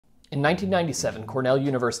In 1997, Cornell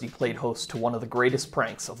University played host to one of the greatest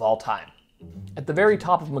pranks of all time. At the very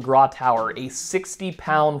top of McGraw Tower, a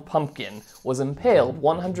 60-pound pumpkin was impaled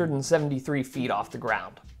 173 feet off the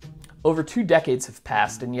ground. Over 2 decades have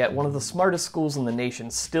passed, and yet one of the smartest schools in the nation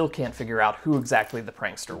still can't figure out who exactly the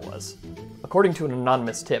prankster was. According to an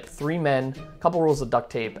anonymous tip, 3 men, a couple rolls of duct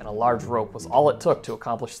tape, and a large rope was all it took to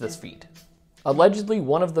accomplish this feat. Allegedly,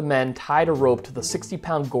 one of the men tied a rope to the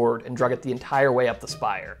 60-pound gourd and drug it the entire way up the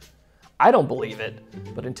spire. I don't believe it,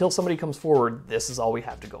 but until somebody comes forward, this is all we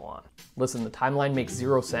have to go on. Listen, the timeline makes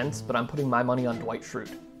 0 sense, but I'm putting my money on Dwight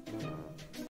Schrute.